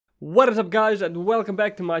What is up guys, and welcome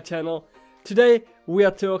back to my channel. Today we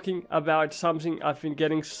are talking about something I've been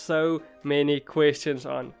getting so many questions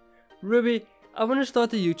on. Ruby, I want to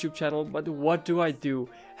start a YouTube channel, but what do I do?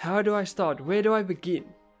 How do I start? Where do I begin?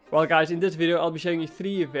 Well guys, in this video I'll be showing you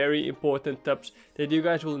 3 very important tips that you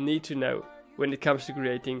guys will need to know when it comes to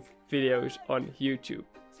creating videos on YouTube.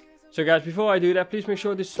 So guys, before I do that, please make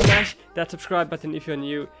sure to smash that subscribe button if you're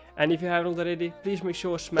new. And if you haven't already, please make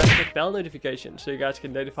sure to smash that bell notification so you guys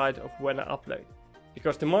get notified of when I upload.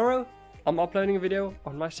 Because tomorrow, I'm uploading a video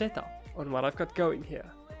on my setup, on what I've got going here.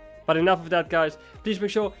 But enough of that guys, please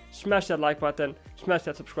make sure to smash that like button, smash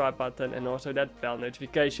that subscribe button and also that bell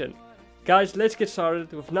notification. Guys, let's get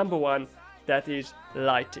started with number 1, that is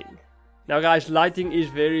lighting. Now guys, lighting is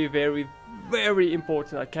very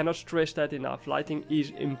important. I cannot stress that enough. Lighting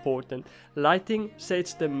is important. Lighting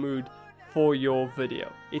sets the mood for your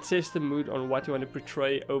video. It sets the mood on what you want to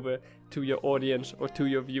portray over to your audience or to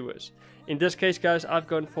your viewers. In this case guys, I've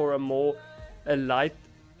gone for a light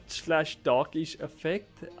slash darkish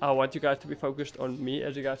effect. I want you guys to be focused on me.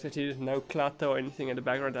 As you guys can see, there's no clutter or anything in the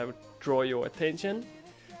background that would draw your attention.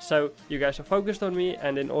 So you guys are focused on me,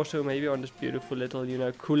 and then also maybe on this beautiful little,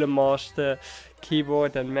 Cooler Master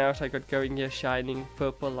keyboard and mouse I got going here, shining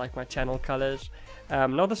purple like my channel colors.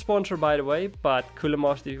 Not a sponsor by the way, but Cooler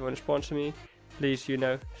Master, if you want to sponsor me, please, you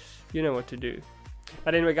know what to do.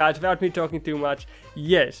 But anyway guys, without me talking too much,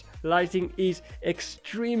 yes, lighting is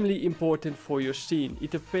extremely important for your scene.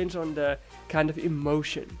 It depends on the kind of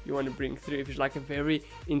emotion you want to bring through. If it's like a very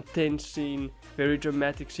intense scene, very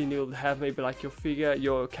dramatic scene, you'll have maybe like your figure,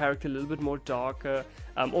 your character a little bit more darker.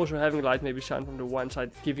 Also having light maybe shine from the one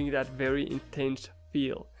side, giving you that very intense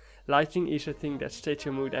feel. Lighting is a thing that sets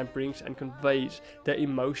your mood and brings and conveys the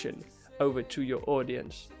emotion over to your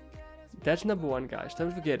audience. That's number 1 guys,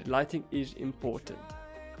 don't forget it, lighting is important.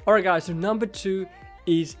 Alright guys, so number 2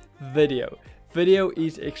 is video. Video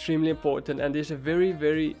is extremely important, and there's a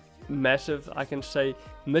very massive, I can say,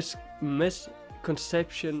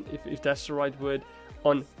 misconception, if that's the right word,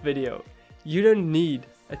 on video. You don't need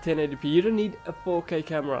a 1080p, you don't need a 4K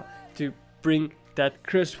camera to bring that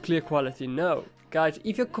crisp, clear quality. No, guys,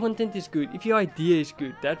 if your content is good, if your idea is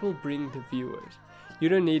good, that will bring the viewers. You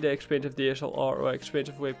don't need an expensive DSLR or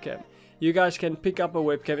expensive webcam. You guys can pick up a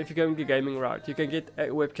webcam if you're going the gaming route. You can get a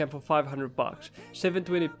webcam for 500 bucks.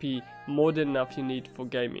 720p, more than enough you need for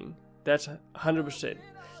gaming. That's 100%.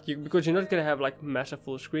 Because you're not going to have like massive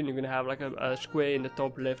full screen. You're going to have like a square in the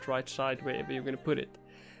top left, right side, wherever you're going to put it.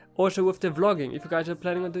 Also with the vlogging, if you guys are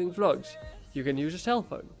planning on doing vlogs, you can use a cell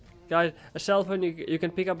phone. Guys, a cell phone, you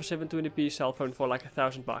can pick up a 720p cell phone for like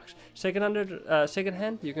 1,000 bucks. Second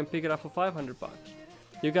hand, you can pick it up for 500 bucks.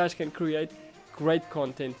 You guys can create great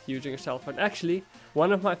content using a cell phone. Actually,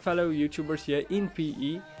 one of my fellow YouTubers here in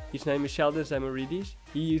PE, his name is Sheldon Zamaridis,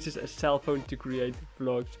 he uses a cell phone to create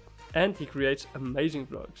vlogs, and he creates amazing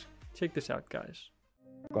vlogs. Check this out guys.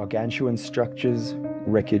 Gargantuan structures,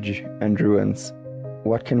 wreckage and ruins.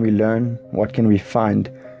 What can we learn? What can we find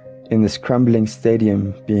in this crumbling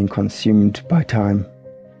stadium being consumed by time?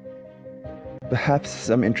 Perhaps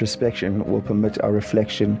some introspection will permit our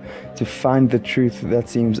reflection to find the truth that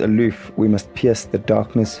seems aloof. We must pierce the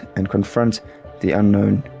darkness and confront the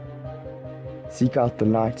unknown. Seek out the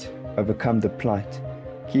light, overcome the plight.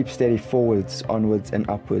 Keep steady forwards, onwards and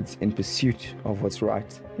upwards in pursuit of what's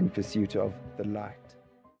right, in pursuit of the light.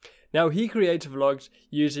 Now he creates vlogs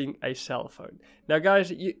using a cell phone. Now guys,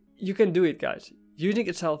 you can do it guys. Using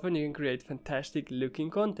a cell phone you can create fantastic looking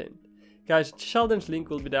content. Guys, Sheldon's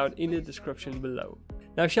link will be down in the description below.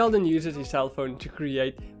 Now Sheldon uses his cell phone to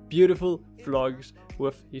create beautiful vlogs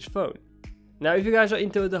with his phone. Now if you guys are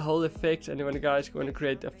into the whole effects and you guys want to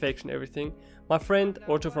create effects and everything, my friend,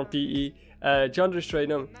 also from PE, John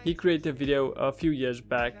Restradom, he created a video a few years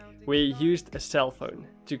back where he used a cell phone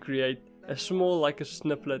to create a small, like a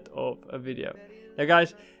snippet of a video. Now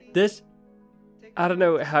guys, this, I don't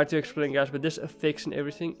know how to explain guys, but this effects and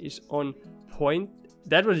everything is on point.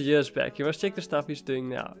 That was years back, you must check the stuff he's doing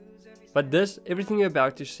now. But this, everything you're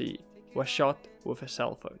about to see, was shot with a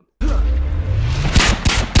cell phone.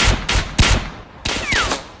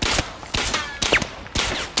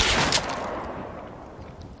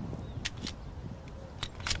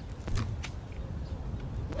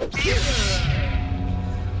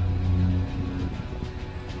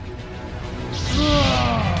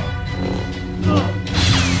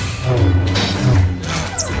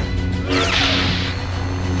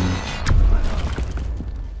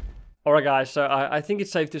 Alright guys, so I think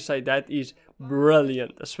it's safe to say that is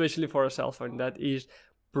brilliant, especially for a cell phone. That is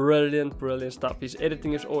brilliant stuff. His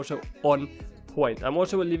editing is also on point. I'm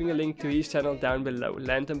also leaving a link to his channel down below,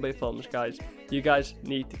 Lantern Bay Films, guys. You guys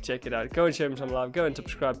need to check it out. Go and show him some love. Go and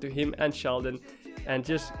subscribe to him and Sheldon, and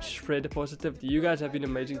just spread the positivity. You guys have been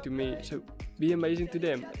amazing to me, so be amazing to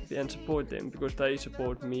them and support them, because they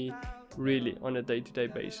support me really on a day-to-day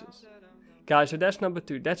basis. Guys, so that's number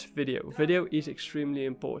 2. That's video. Video is extremely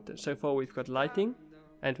important. So far we've got lighting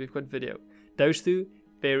and we've got video. Those two,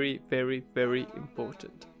 very, very, very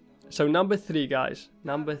important. So number 3, guys.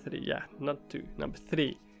 Number 3, yeah, not 2. Number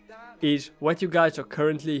 3 is what you guys are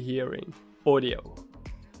currently hearing. Audio.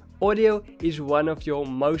 Audio is one of your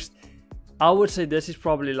most, I would say this is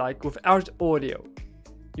probably like, without audio,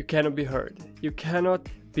 you cannot be heard. You cannot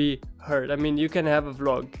be heard. I mean, you can have a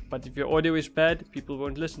vlog, but if your audio is bad, people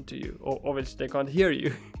won't listen to you, or obviously they can't hear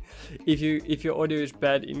you. if your audio is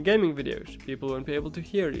bad in gaming videos, people won't be able to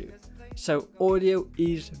hear you. So audio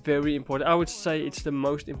is very important. I would say it's the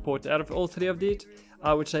most important out of all 3 of these.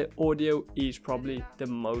 I would say audio is probably the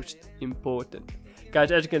most important.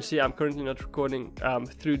 Guys, as you can see, I'm currently not recording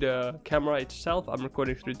through the camera itself. I'm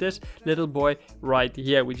recording through this little boy right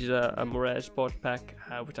here, which is a Moraz Sport Pack,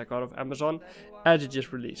 which I got off Amazon, as it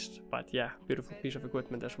just released. But yeah, beautiful piece of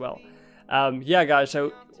equipment as well. Yeah, guys,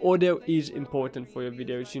 so audio is important for your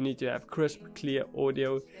videos. You need to have crisp, clear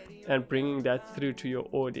audio and bringing that through to your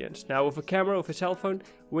audience. Now, with a camera, with a cell phone,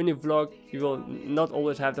 when you vlog, you will not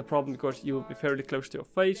always have the problem, because you will be fairly close to your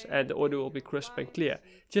face and the audio will be crisp and clear.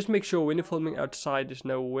 Just make sure when you're filming outside there's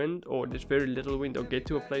no wind, or there's very little wind, or get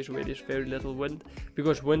to a place where there's very little wind,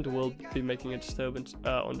 because wind will be making a disturbance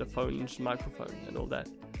on the phone's microphone and all that.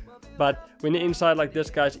 But when you're inside like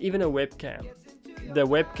this, guys, even a webcam, the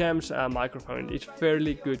webcam's microphone is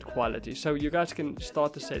fairly good quality, so you guys can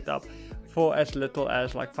start the setup for as little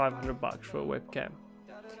as like $500 for a webcam.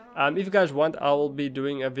 If you guys want, I will be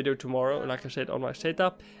doing a video tomorrow, like I said, on my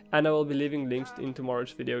setup, and I will be leaving links in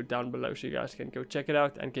tomorrow's video down below, so you guys can go check it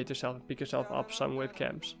out and get yourself and pick yourself up some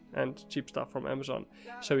webcams and cheap stuff from Amazon,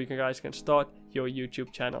 so you guys can start your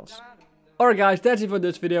YouTube channels. Alright guys, that's it for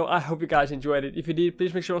this video. I hope you guys enjoyed it. If you did,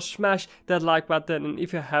 please make sure to smash that like button, and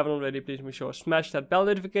if you haven't already, please make sure to smash that bell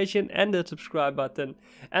notification and that subscribe button,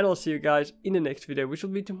 and I'll see you guys in the next video, which will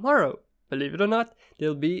be tomorrow. Believe it or not,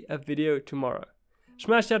 there'll be a video tomorrow.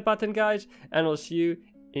 Smash that button, guys, and I'll see you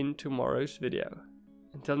in tomorrow's video.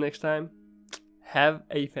 Until next time, have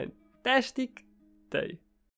a fantastic day.